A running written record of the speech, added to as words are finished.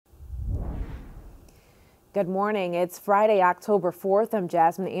Good morning. It's Friday, October 4th. I'm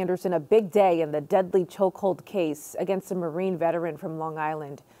Jasmine Anderson. A big day in the deadly chokehold case against a Marine veteran from Long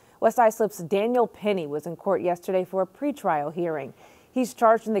Island. West Islip's Daniel Penny was in court yesterday for a pretrial hearing. He's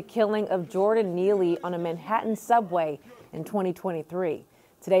charged in the killing of Jordan Neely on a Manhattan subway in 2023.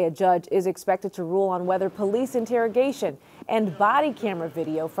 Today, a judge is expected to rule on whether police interrogation and body camera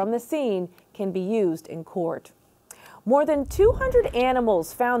video from the scene can be used in court. More than 200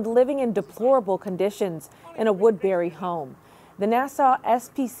 animals found living in deplorable conditions in a Woodbury home. The Nassau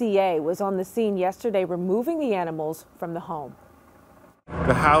SPCA was on the scene yesterday removing the animals from the home.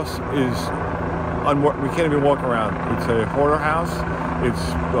 The house is, we can't even walk around. It's a hoarder house.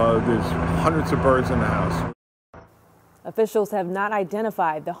 There's hundreds of birds in the house. Officials have not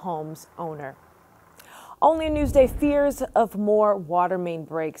identified the home's owner. Only in Newsday, fears of more water main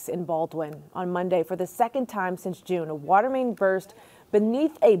breaks in Baldwin. On Monday, for the second time since June, a water main burst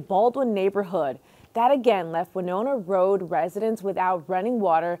beneath a Baldwin neighborhood. That again left Winona Road residents without running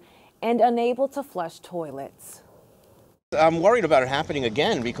water and unable to flush toilets. I'm worried about it happening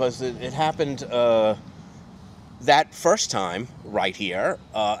again because it happened that first time right here,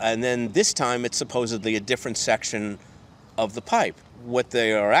 and then this time it's supposedly a different section of the pipe. What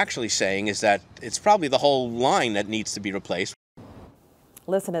they are actually saying is that it's probably the whole line that needs to be replaced.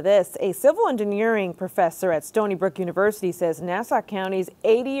 Listen to this. A civil engineering professor at Stony Brook University says Nassau County's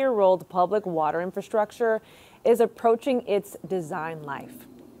 80-year-old public water infrastructure is approaching its design life.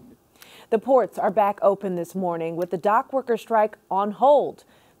 The ports are back open this morning with the dock worker strike on hold.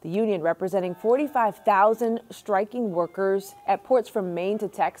 The union, representing 45,000 striking workers at ports from Maine to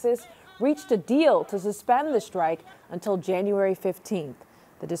Texas, reached a deal to suspend the strike until January 15th.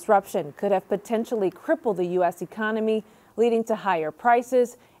 The disruption could have potentially crippled the U.S. economy, leading to higher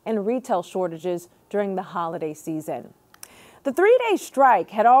prices and retail shortages during the holiday season. The three-day strike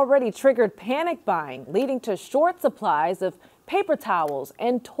had already triggered panic buying, leading to short supplies of paper towels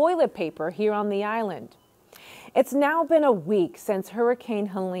and toilet paper here on the island. It's now been a week since Hurricane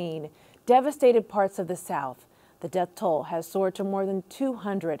Helene devastated parts of the South. The death toll has soared to more than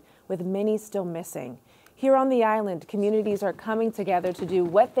 200, with many still missing. Here on the island, communities are coming together to do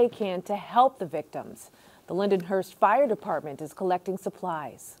what they can to help the victims. The Lindenhurst Fire Department is collecting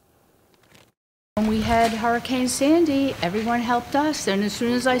supplies. When we had Hurricane Sandy, everyone helped us, and as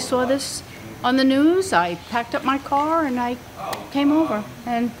soon as I saw this on the news, I packed up my car and I came over,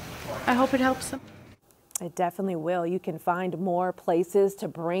 and I hope it helps them. It definitely will. You can find more places to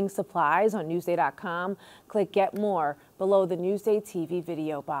bring supplies on Newsday.com. Click Get More below the Newsday TV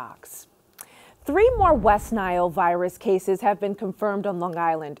video box. 3 more West Nile virus cases have been confirmed on Long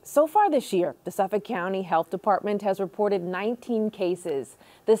Island. So far this year, the Suffolk County Health Department has reported 19 cases,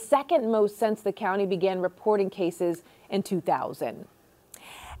 the second most since the county began reporting cases in 2000.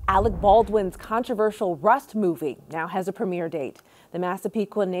 Alec Baldwin's controversial Rust movie now has a premiere date. The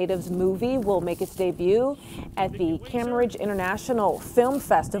Massapequa Natives movie will make its debut at the Hamptons International Film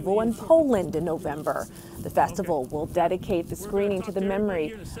Festival in Poland in November. The festival will dedicate the screening to the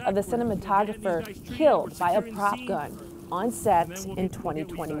memory of the cinematographer killed by a prop gun on set in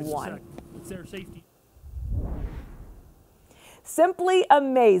 2021. Simply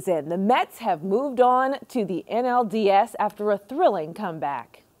amazing. The Mets have moved on to the NLDS after a thrilling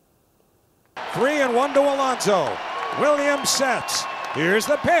comeback. 3-1 to Alonso. Williams sets. Here's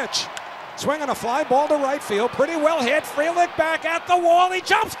the pitch. Swinging a fly ball to right field. Pretty well hit. Frelick back at the wall. He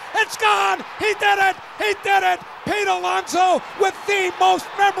jumps. It's gone. He did it. He did it. Pete Alonso with the most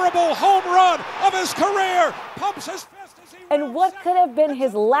memorable home run of his career. Pumps his fist as he And what could have been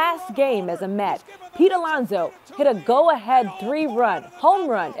his last game as a Met, Pete Alonso hit a go-ahead 3-run home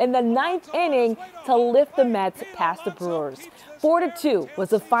run in the 9th inning to lift the Mets past the Brewers. 4-2 was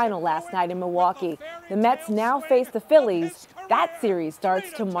the final last night in Milwaukee. The Mets now face the Phillies. That series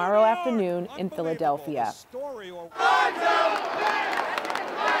starts tomorrow afternoon in Philadelphia.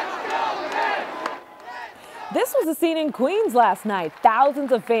 This was the scene in Queens last night.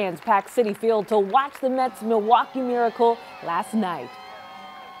 Thousands of fans packed Citi Field to watch the Mets' Milwaukee Miracle last night.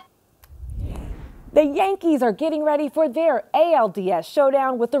 The Yankees are getting ready for their ALDS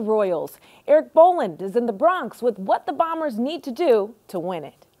showdown with the Royals. Eric Boland is in the Bronx with what the Bombers need to do to win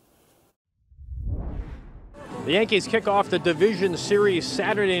it. The Yankees kick off the division series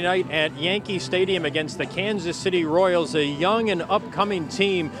Saturday night at Yankee Stadium against the Kansas City Royals, a young and upcoming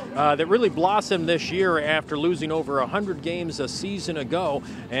team that really blossomed this year after losing over 100 games a season ago.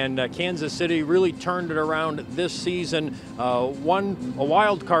 And Kansas City really turned it around this season, won a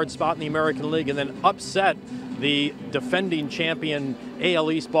wild card spot in the American League and then upset the defending champion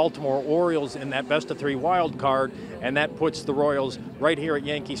AL East Baltimore Orioles in that best-of-3 wild card, and that puts the Royals right here at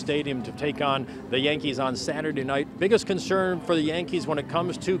Yankee Stadium to take on the Yankees on Saturday night. Biggest concern for the Yankees when it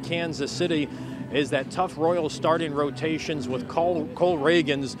comes to Kansas City is that tough Royals starting rotations with Cole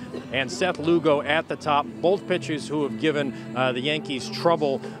Reagans and Seth Lugo at the top, both pitchers who have given the Yankees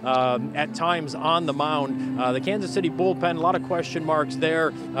trouble at times on the mound. The Kansas City bullpen, a lot of question marks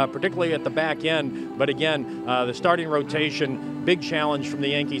there, particularly at the back end. But again, the starting rotation, big challenge from the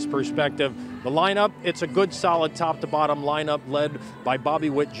Yankees' perspective. The lineup, it's a good, solid top-to-bottom lineup led by Bobby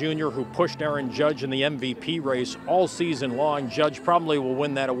Witt Jr., who pushed Aaron Judge in the MVP race all season long. Judge probably will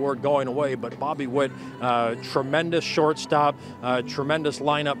win that award going away, but Bobby Witt, tremendous shortstop, tremendous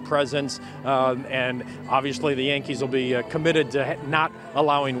lineup presence, and obviously the Yankees will be committed to not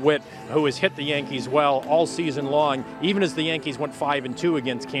allowing Witt, who has hit the Yankees well all season long, even as the Yankees went 5-2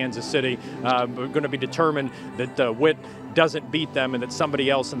 against Kansas City. We're going to be determined that Witt doesn't beat them and that somebody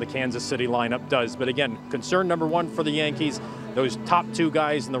else in the Kansas City lineup does. But again, concern number one for the Yankees, those top two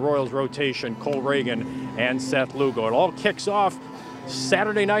guys in the Royals rotation, Cole Reagan and Seth Lugo. It all kicks off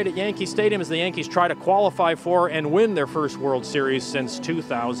Saturday night at Yankee Stadium as the Yankees try to qualify for and win their first World Series since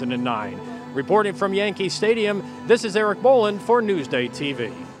 2009. Reporting from Yankee Stadium, this is Eric Boland for Newsday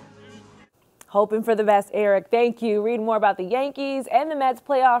TV. Hoping for the best, Eric. Thank you. Read more about the Yankees and the Mets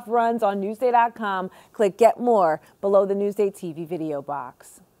playoff runs on Newsday.com. Click Get More below the Newsday TV video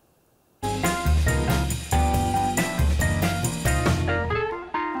box.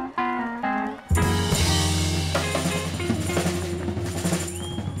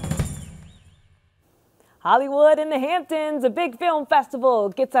 Hollywood and the Hamptons, a big film festival,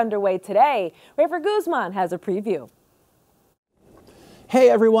 gets underway today. Rafer Guzman has a preview. Hey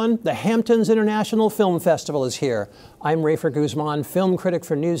everyone, the Hamptons International Film Festival is here. I'm Rafer Guzman, film critic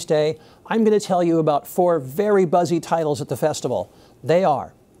for Newsday. I'm going to tell you about 4 very buzzy titles at the festival. They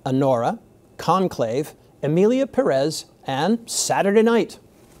are Anora, Conclave, Emilia Perez, and Saturday Night.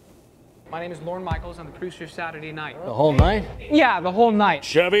 My name is Lorne Michaels. I'm the producer of Saturday Night. The whole night? Yeah, the whole night.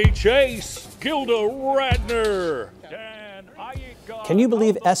 Chevy Chase, Gilda Radner. Can you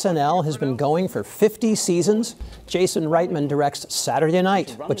believe SNL has been going for 50 seasons? Jason Reitman directs Saturday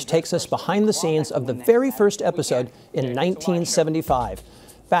Night, which takes us behind the scenes of the very first episode in 1975.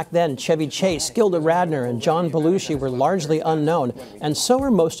 Back then, Chevy Chase, Gilda Radner, and John Belushi were largely unknown, and so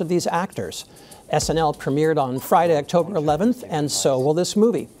were most of these actors. SNL premiered on Friday, October 11th, and so will this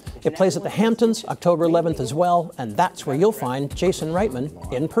movie. It plays at the Hamptons October 11th as well, and that's where you'll find Jason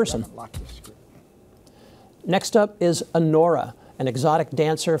Reitman in person. Next up is Anora. An exotic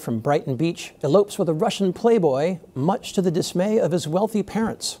dancer from Brighton Beach elopes with a Russian playboy, much to the dismay of his wealthy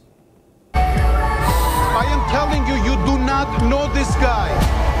parents. I am telling you, you do not know this guy.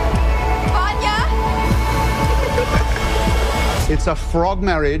 Vanya? It's a frog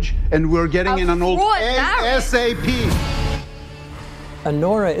marriage, and we're getting in an old ASAP.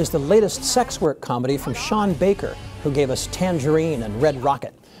 Anora is the latest sex work comedy from Sean Baker, who gave us Tangerine and Red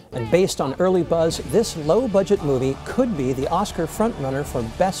Rocket. And based on early buzz, this low-budget movie could be the Oscar frontrunner for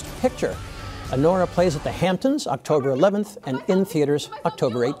Best Picture. Anora plays at the Hamptons October 11th and in theaters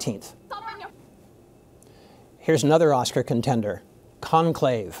October 18th. Here's another Oscar contender,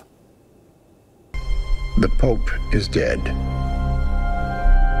 Conclave. The Pope is dead.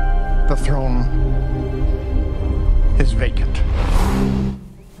 The throne is vacant.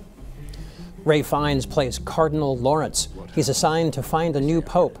 Ray Fiennes plays Cardinal Lawrence. He's assigned to find a new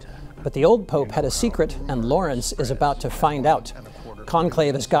pope, but the old pope had a secret, and Lawrence is about to find out.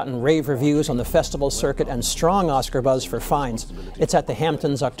 Conclave has gotten rave reviews on the festival circuit and strong Oscar buzz for Fiennes. It's at the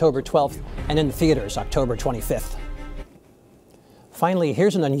Hamptons October 12th and in theaters October 25th. Finally,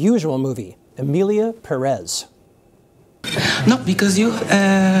 here's an unusual movie, Emilia Perez. No, because you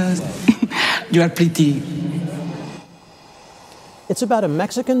are pretty. It's about a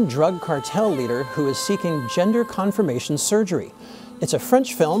Mexican drug cartel leader who is seeking gender confirmation surgery. It's a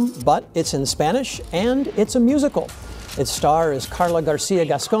French film, but it's in Spanish, and it's a musical. Its star is Carla Garcia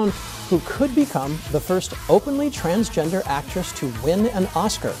Gascon, who could become the first openly transgender actress to win an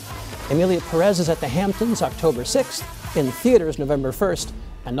Oscar. Emilia Perez is at the Hamptons October 6th, in theaters November 1st,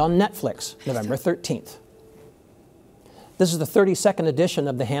 and on Netflix November 13th. This is the 32nd edition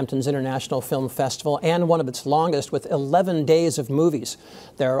of the Hamptons International Film Festival and one of its longest, with 11 days of movies.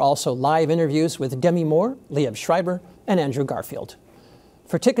 There are also live interviews with Demi Moore, Liev Schreiber, and Andrew Garfield.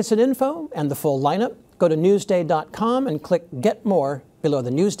 For tickets and info and the full lineup, go to Newsday.com and click Get More below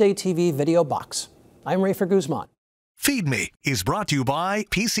the Newsday TV video box. I'm Rafer Guzman. Feed Me is brought to you by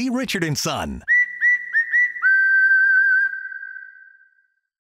PC Richard & Son.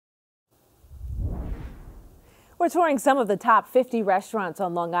 We're touring some of the top 50 restaurants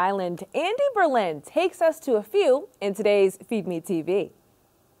on Long Island. Andy Berlin takes us to a few in today's Feed Me TV.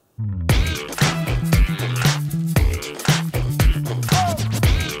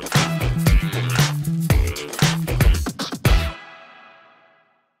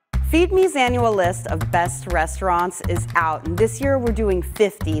 Feed Me's annual list of best restaurants is out, and this year we're doing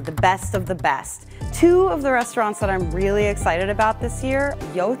 50, the best of the best. Two of the restaurants that I'm really excited about this year,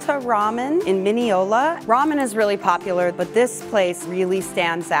 Yota Ramen in Mineola. Ramen is really popular, but this place really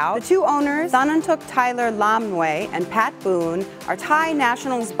stands out. The two owners, Sanantuk Tyler Lamnwe and Pat Boone, are Thai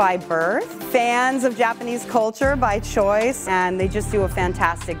nationals by birth, fans of Japanese culture by choice, and they just do a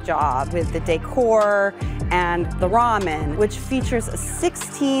fantastic job with the decor and the ramen, which features a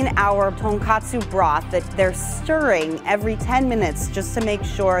 16-hour tonkatsu broth that they're stirring every 10 minutes just to make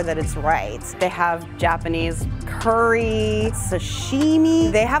sure that it's right. They have Japanese curry, sashimi.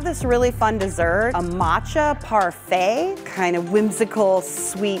 They have this really fun dessert, a matcha parfait, kind of whimsical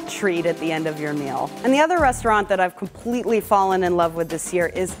sweet treat at the end of your meal. And the other restaurant that I've completely fallen in love with this year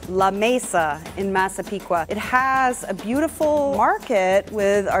is La Mesa in Massapequa. It has a beautiful market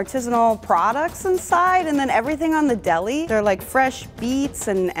with artisanal products inside, and then everything on the deli. They're like fresh beets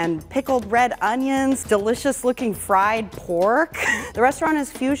and pickled red onions, delicious looking fried pork. The restaurant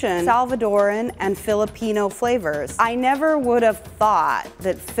is fusion, Salvadoran and Filipino flavors. I never would have thought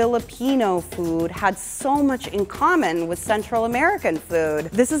that Filipino food had so much in common with Central American food.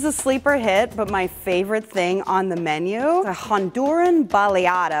 This is a sleeper hit, but my favorite thing on the menu, a Honduran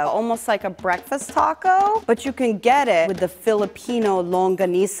baleada, almost like a breakfast taco, but you can get it with the Filipino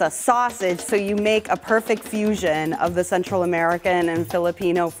longanisa sausage, so you make a perfect fusion of the Central American and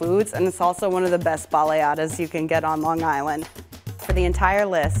Filipino foods, and it's also one of the best baleadas you can get on Long Island. For the entire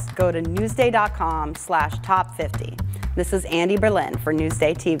list, go to newsday.com/top50. This is Andy Berlin for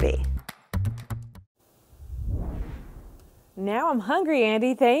Newsday TV. Now I'm hungry,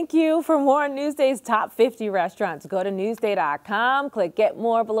 Andy. Thank you. For more on Newsday's top 50 restaurants, go to newsday.com, click Get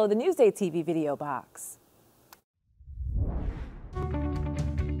More below the Newsday TV video box.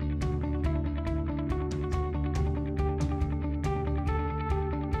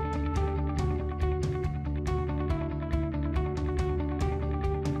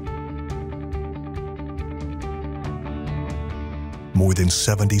 More than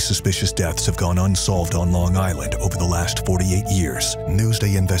 70 suspicious deaths have gone unsolved on Long Island over the last 48 years.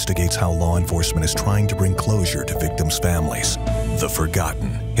 Newsday investigates how law enforcement is trying to bring closure to victims' families. The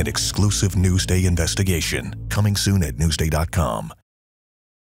Forgotten, an exclusive Newsday investigation. Coming soon at newsday.com.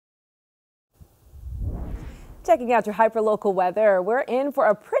 Checking out your hyperlocal weather. We're in for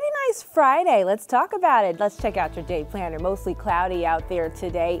a pretty nice Friday. Let's talk about it. Let's check out your day planner. Mostly cloudy out there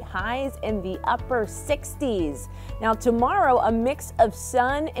today. Highs in the upper 60s. Now tomorrow, a mix of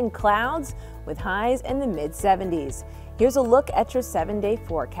sun and clouds with highs in the mid 70s. Here's a look at your 7-day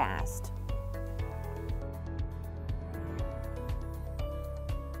forecast.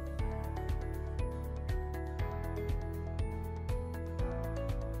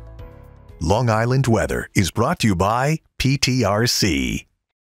 Long Island weather is brought to you by PTRC.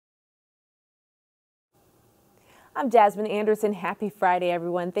 I'm Jasmine Anderson. Happy Friday,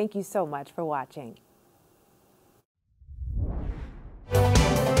 everyone. Thank you so much for watching.